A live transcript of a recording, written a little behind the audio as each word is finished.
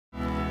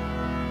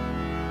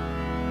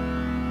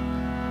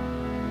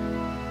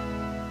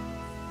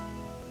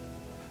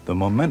The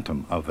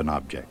momentum of an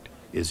object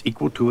is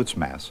equal to its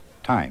mass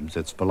times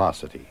its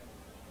velocity.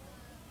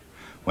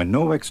 When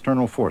no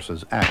external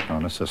forces act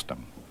on a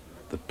system,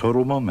 the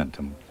total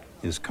momentum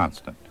is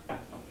constant.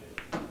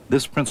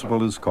 This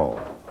principle is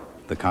called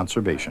the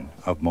conservation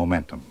of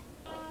momentum.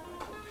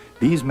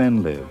 These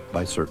men live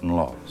by certain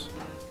laws,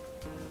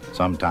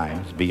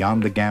 sometimes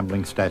beyond the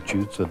gambling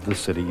statutes of the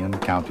city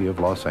and county of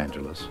Los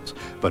Angeles,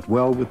 but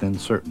well within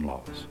certain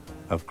laws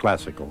of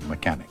classical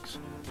mechanics.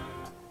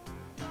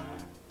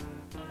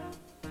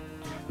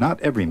 Not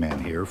every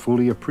man here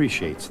fully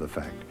appreciates the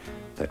fact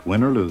that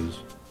win or lose,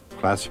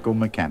 classical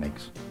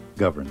mechanics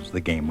governs the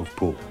game of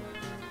pool.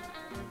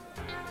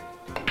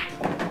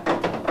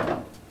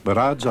 But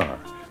odds are,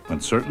 when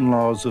certain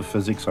laws of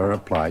physics are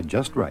applied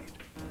just right,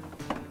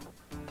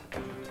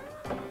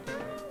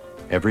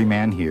 every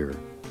man here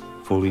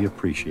fully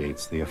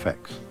appreciates the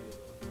effects.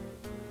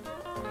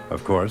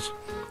 Of course,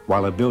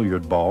 while a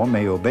billiard ball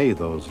may obey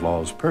those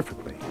laws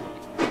perfectly,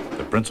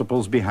 the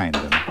principles behind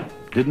them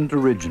didn't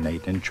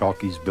originate in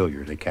Chalky's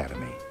Billiard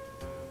Academy.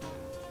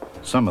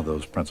 Some of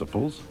those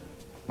principles,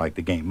 like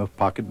the game of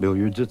pocket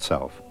billiards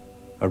itself,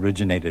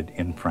 originated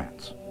in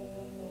France.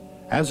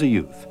 As a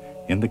youth,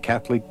 in the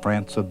Catholic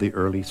France of the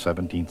early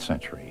 17th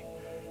century,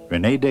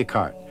 René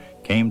Descartes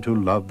came to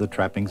love the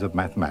trappings of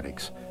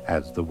mathematics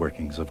as the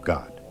workings of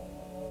God.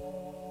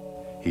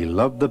 He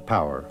loved the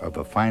power of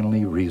a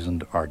finely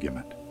reasoned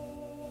argument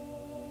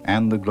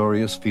and the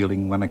glorious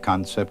feeling when a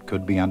concept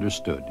could be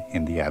understood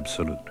in the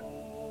absolute.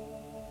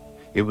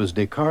 It was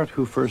Descartes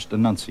who first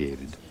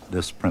enunciated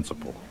this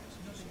principle.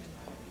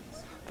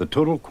 The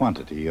total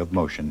quantity of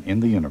motion in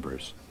the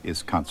universe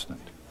is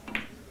constant.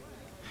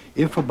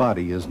 If a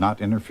body is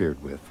not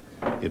interfered with,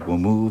 it will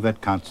move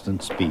at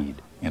constant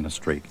speed in a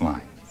straight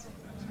line.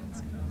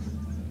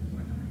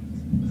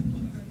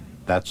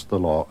 That's the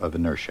law of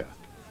inertia,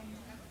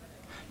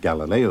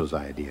 Galileo's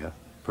idea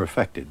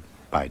perfected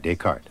by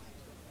Descartes.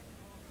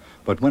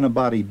 But when a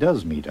body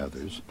does meet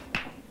others,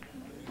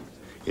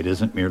 it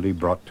isn't merely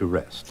brought to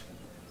rest.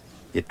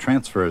 It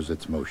transfers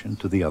its motion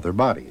to the other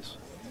bodies.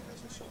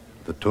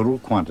 The total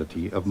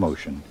quantity of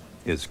motion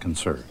is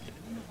conserved.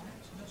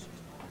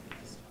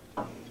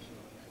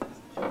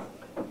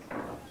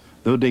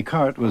 Though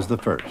Descartes was the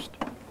first,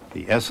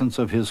 the essence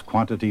of his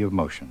quantity of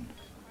motion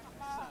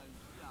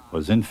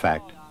was in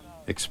fact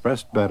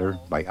expressed better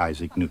by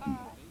Isaac Newton.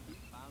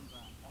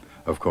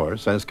 Of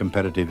course, as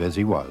competitive as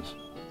he was,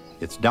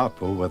 it's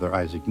doubtful whether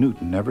Isaac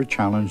Newton ever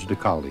challenged a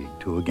colleague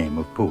to a game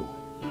of pool.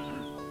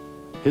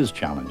 His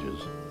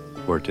challenges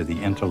were to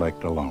the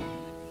intellect alone.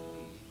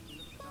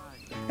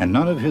 And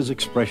none of his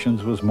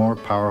expressions was more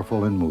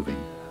powerful and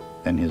moving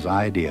than his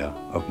idea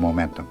of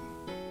momentum.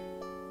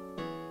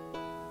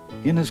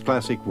 In his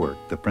classic work,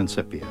 the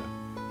Principia,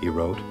 he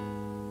wrote,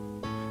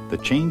 "The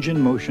change in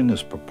motion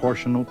is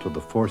proportional to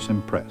the force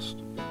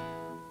impressed,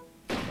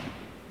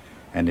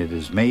 and it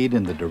is made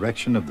in the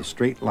direction of the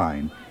straight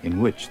line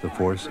in which the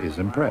force is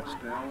impressed."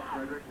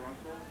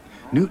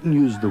 Newton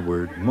used the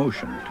word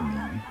motion to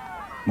mean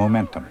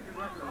momentum,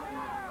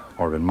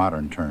 or in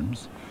modern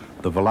terms,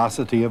 the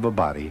velocity of a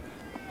body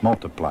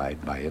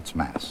multiplied by its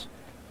mass.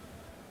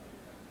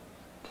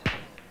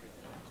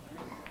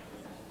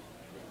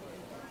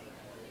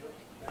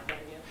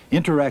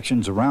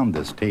 Interactions around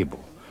this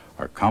table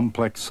are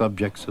complex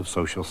subjects of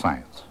social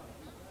science.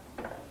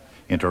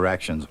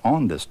 Interactions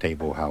on this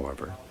table,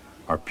 however,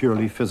 are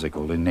purely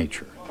physical in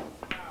nature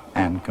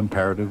and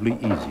comparatively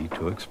easy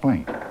to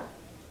explain.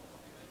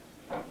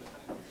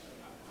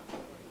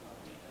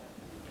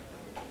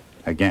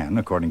 Again,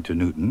 according to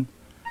Newton,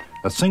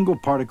 a single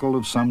particle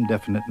of some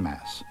definite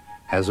mass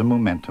has a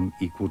momentum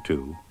equal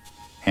to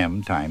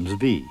m times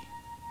v.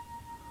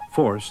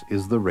 Force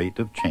is the rate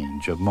of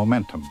change of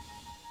momentum.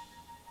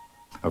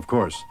 Of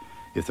course,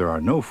 if there are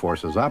no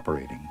forces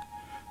operating,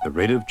 the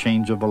rate of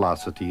change of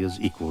velocity is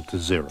equal to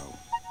 0.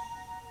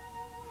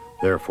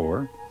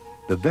 Therefore,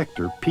 the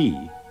vector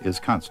p is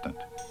constant,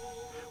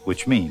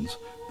 which means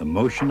the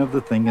motion of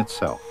the thing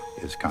itself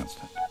is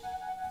constant.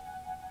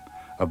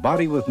 A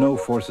body with no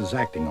forces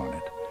acting on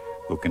it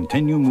will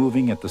continue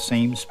moving at the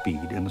same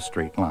speed in a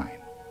straight line.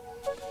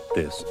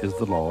 This is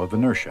the law of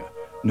inertia,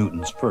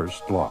 Newton's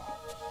first law.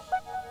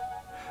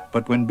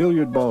 But when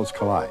billiard balls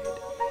collide,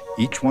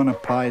 each one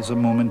applies a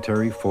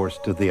momentary force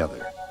to the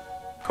other,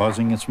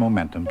 causing its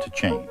momentum to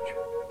change.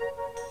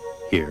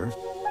 Here,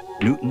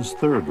 Newton's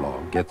third law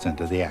gets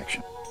into the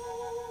action.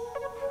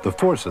 The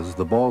forces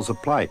the balls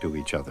apply to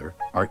each other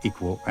are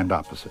equal and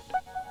opposite.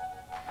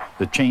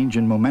 The change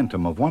in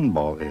momentum of one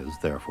ball is,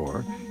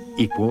 therefore,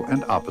 equal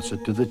and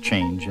opposite to the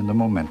change in the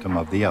momentum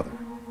of the other.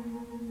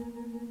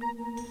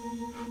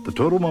 The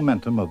total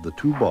momentum of the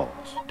two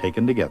balls,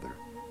 taken together,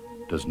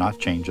 does not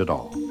change at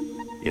all.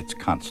 It's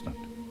constant.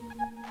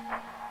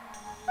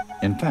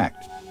 In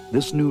fact,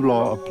 this new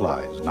law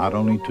applies not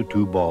only to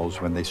two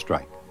balls when they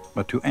strike,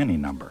 but to any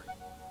number.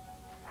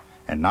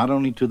 And not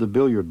only to the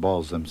billiard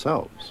balls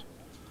themselves,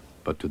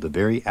 but to the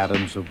very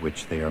atoms of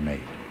which they are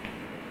made.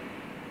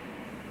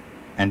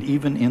 And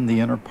even in the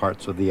inner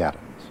parts of the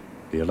atoms,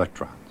 the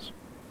electrons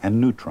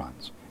and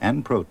neutrons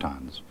and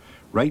protons,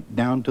 right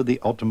down to the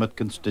ultimate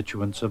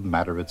constituents of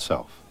matter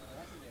itself,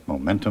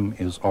 momentum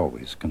is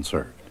always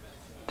conserved.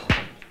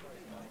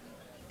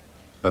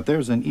 But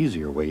there's an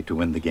easier way to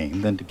win the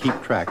game than to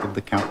keep track of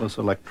the countless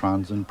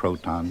electrons and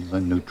protons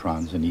and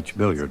neutrons in each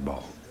billiard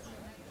ball.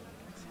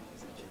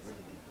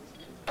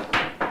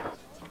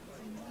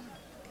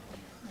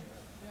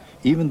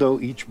 Even though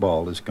each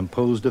ball is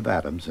composed of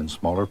atoms in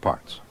smaller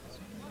parts,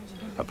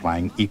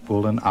 applying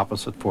equal and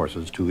opposite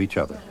forces to each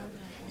other,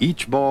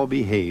 each ball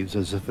behaves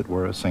as if it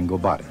were a single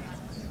body,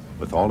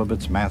 with all of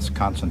its mass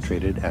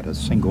concentrated at a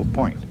single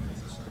point.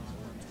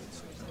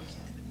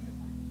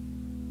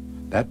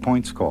 That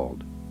point's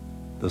called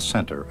the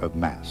center of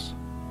mass.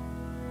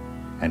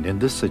 And in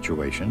this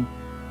situation,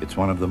 it's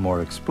one of the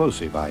more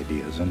explosive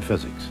ideas in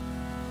physics.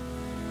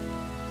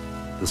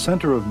 The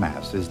center of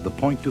mass is the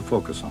point to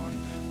focus on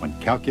when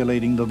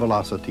calculating the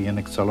velocity and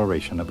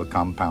acceleration of a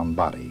compound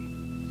body.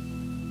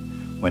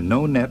 When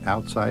no net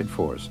outside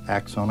force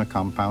acts on a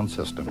compound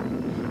system,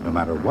 no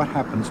matter what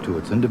happens to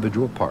its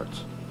individual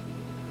parts,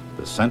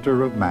 the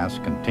center of mass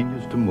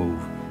continues to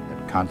move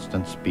at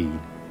constant speed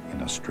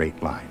in a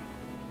straight line.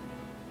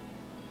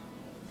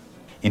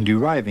 In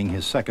deriving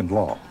his second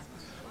law,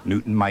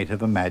 Newton might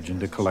have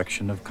imagined a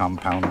collection of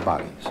compound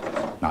bodies,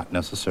 not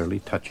necessarily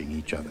touching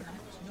each other.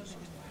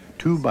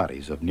 Two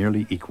bodies of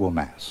nearly equal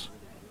mass,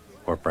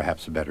 or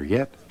perhaps better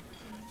yet,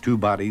 two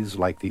bodies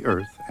like the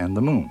Earth and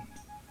the Moon.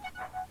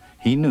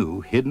 He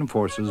knew hidden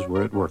forces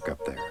were at work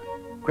up there,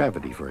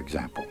 gravity, for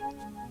example.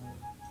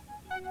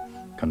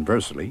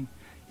 Conversely,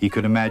 he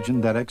could imagine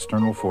that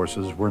external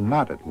forces were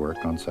not at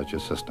work on such a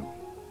system.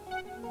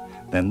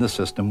 Then the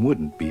system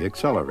wouldn't be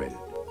accelerated.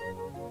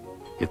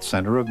 Its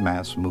center of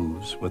mass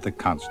moves with a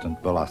constant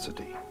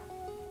velocity.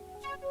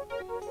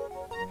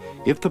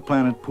 If the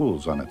planet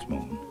pulls on its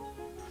moon,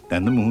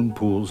 then the moon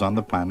pulls on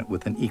the planet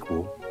with an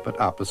equal but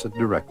opposite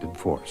directed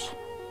force.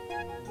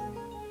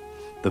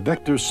 The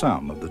vector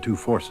sum of the two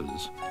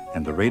forces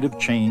and the rate of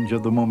change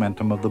of the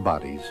momentum of the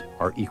bodies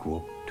are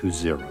equal to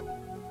 0.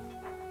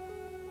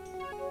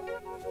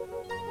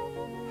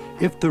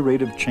 If the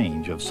rate of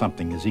change of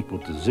something is equal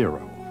to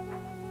 0,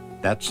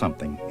 that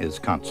something is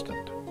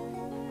constant.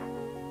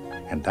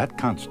 And that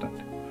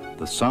constant,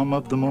 the sum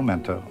of the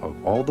momenta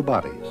of all the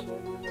bodies,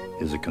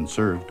 is a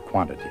conserved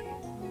quantity.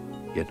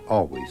 It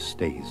always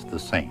stays the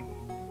same.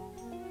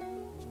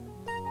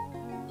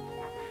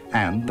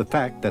 And the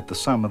fact that the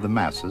sum of the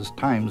masses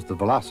times the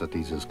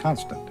velocities is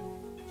constant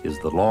is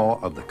the law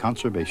of the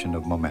conservation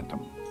of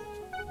momentum.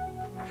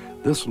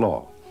 This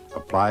law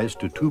applies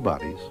to two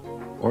bodies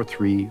or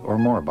three or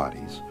more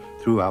bodies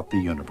throughout the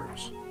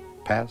universe,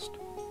 past,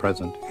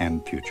 present,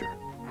 and future.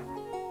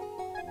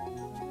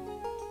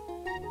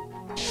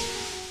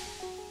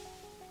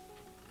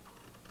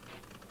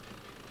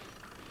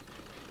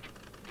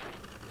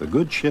 The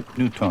good ship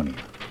Newtonia,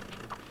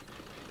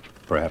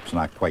 perhaps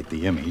not quite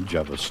the image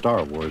of a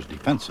Star Wars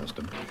defense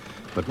system,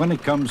 but when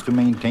it comes to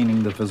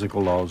maintaining the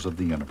physical laws of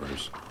the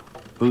universe,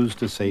 who's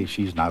to say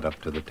she's not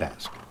up to the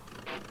task?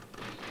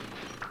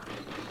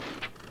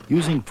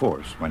 Using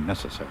force when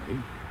necessary,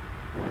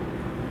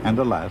 and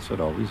alas, it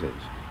always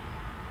is,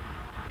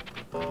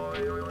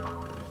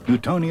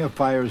 Newtonia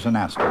fires an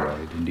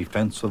asteroid in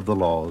defense of the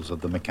laws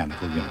of the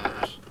mechanical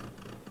universe,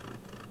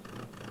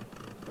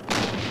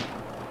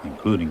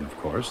 including, of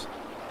course,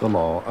 the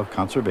law of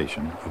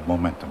conservation of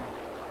momentum.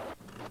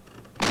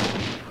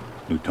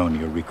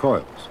 Newtonia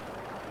recoils.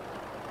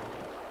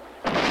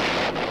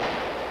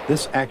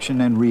 This action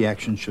and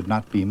reaction should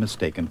not be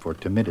mistaken for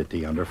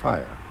timidity under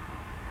fire.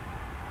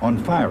 On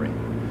firing,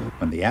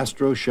 when the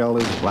astro shell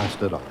is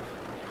blasted off,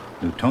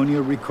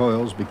 Newtonia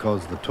recoils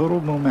because the total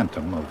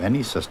momentum of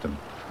any system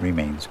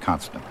remains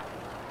constant.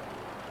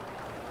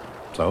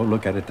 So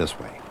look at it this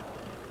way.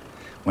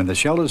 When the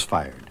shell is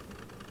fired,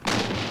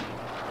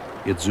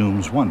 it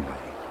zooms one way,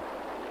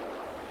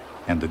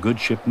 and the good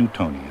ship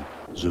Newtonia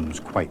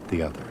zooms quite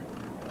the other.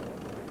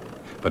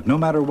 But no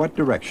matter what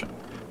direction,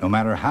 no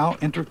matter how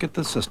intricate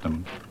the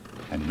system,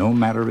 and no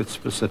matter its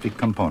specific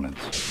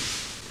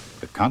components,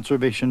 the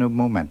conservation of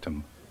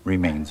momentum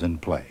remains in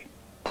play.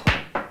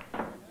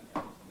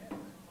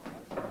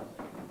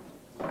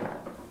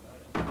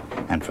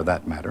 And for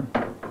that matter,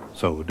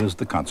 so does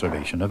the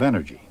conservation of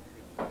energy.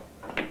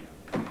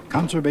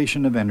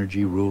 Conservation of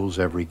energy rules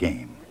every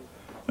game,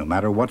 no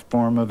matter what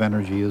form of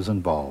energy is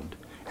involved,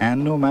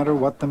 and no matter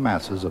what the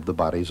masses of the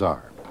bodies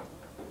are.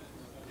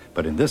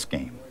 But in this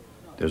game,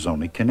 there's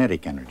only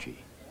kinetic energy,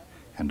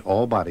 and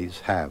all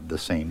bodies have the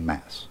same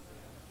mass.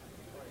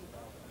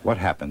 What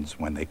happens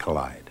when they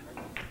collide?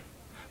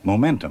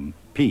 Momentum,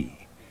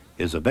 P,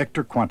 is a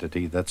vector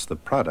quantity that's the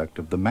product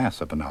of the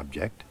mass of an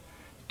object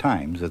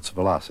times its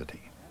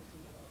velocity.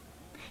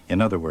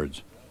 In other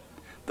words,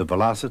 the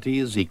velocity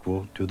is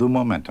equal to the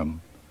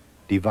momentum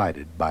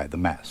divided by the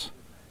mass.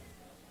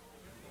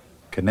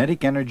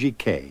 Kinetic energy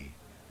K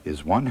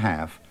is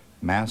 1/2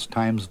 mass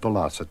times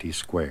velocity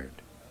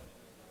squared.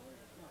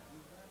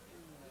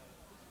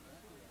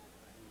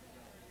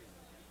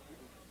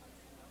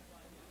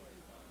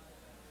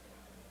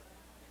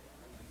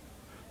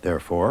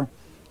 Therefore,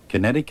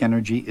 kinetic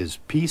energy is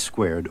p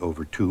squared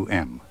over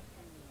 2m.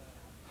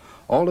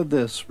 All of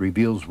this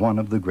reveals one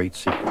of the great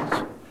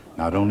secrets,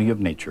 not only of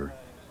nature,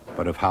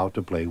 but of how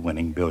to play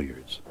winning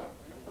billiards.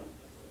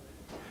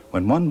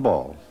 When one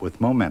ball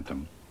with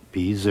momentum,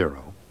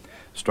 p0,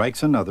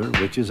 strikes another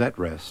which is at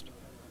rest,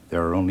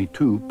 there are only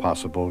two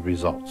possible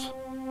results.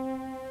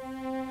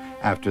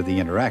 After the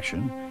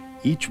interaction,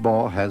 each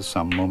ball has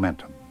some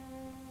momentum,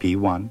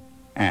 p1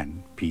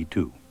 and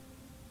p2.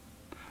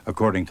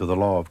 According to the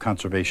law of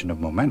conservation of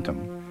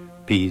momentum,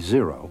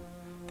 p0,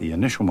 the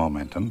initial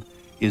momentum,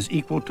 is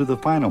equal to the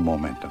final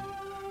momentum,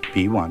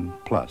 p1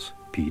 plus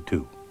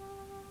p2.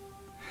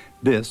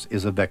 This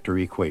is a vector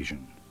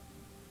equation.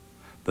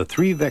 The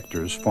three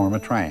vectors form a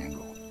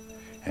triangle,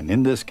 and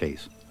in this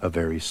case, a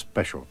very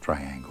special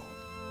triangle.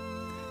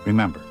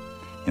 Remember,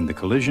 in the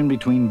collision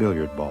between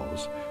billiard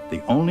balls,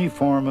 the only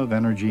form of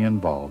energy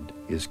involved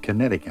is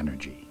kinetic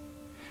energy,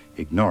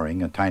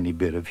 ignoring a tiny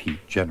bit of heat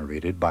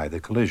generated by the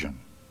collision.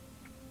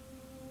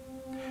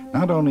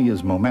 Not only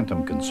is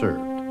momentum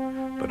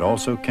conserved, but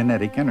also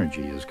kinetic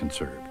energy is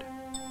conserved.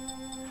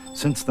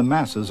 Since the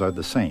masses are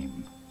the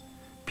same,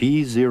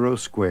 p0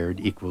 squared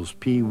equals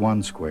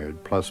p1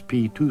 squared plus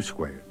p2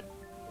 squared.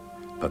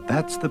 But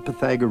that's the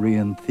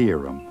Pythagorean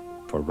theorem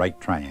for right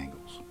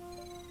triangles.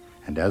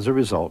 And as a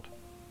result,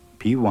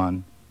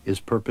 p1 is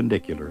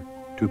perpendicular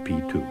to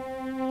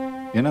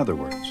p2. In other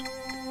words,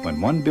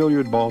 when one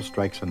billiard ball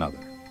strikes another,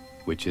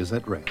 which is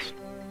at rest,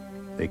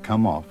 they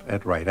come off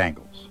at right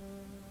angles.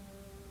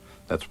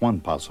 That's one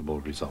possible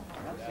result.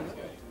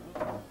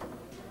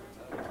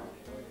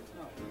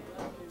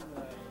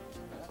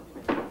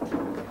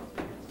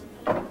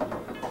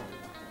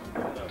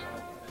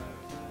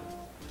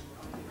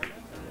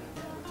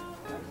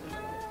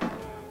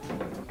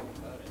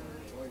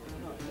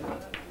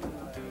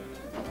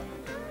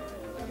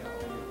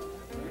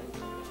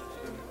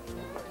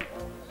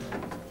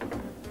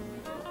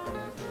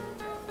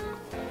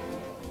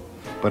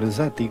 But is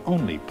that the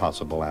only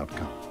possible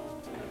outcome?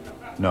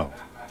 No.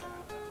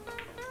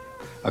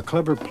 A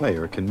clever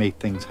player can make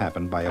things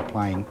happen by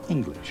applying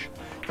English.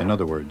 In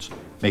other words,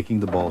 making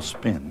the ball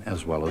spin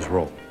as well as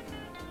roll.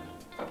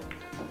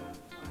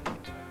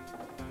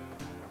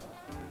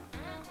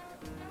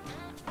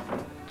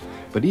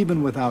 But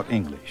even without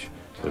English,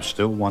 there's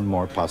still one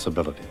more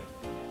possibility.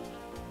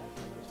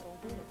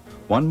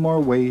 One more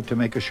way to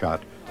make a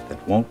shot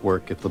that won't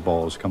work if the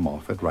balls come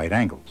off at right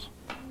angles.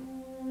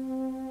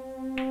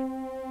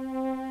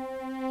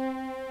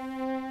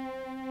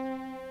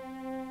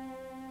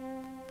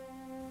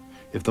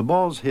 If the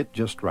balls hit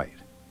just right,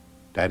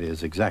 that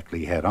is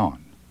exactly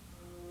head-on,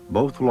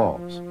 both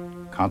laws,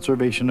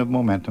 conservation of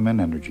momentum and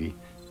energy,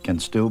 can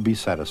still be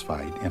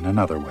satisfied in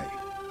another way.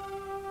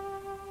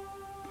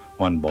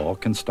 One ball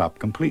can stop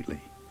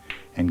completely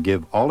and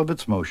give all of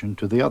its motion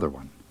to the other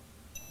one.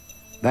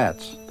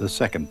 That's the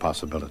second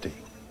possibility.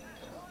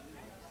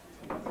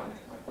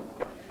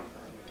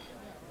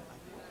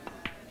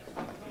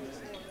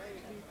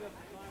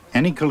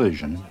 Any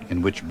collision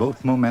in which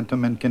both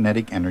momentum and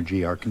kinetic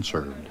energy are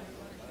conserved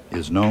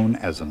is known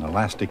as an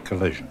elastic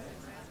collision.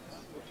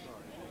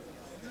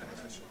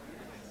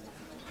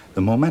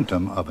 The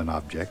momentum of an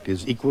object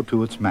is equal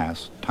to its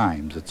mass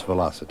times its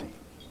velocity.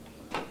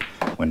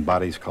 When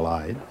bodies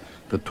collide,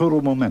 the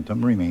total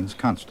momentum remains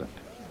constant.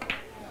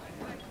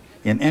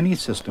 In any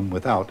system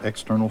without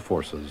external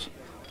forces,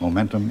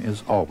 momentum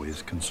is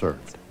always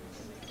conserved.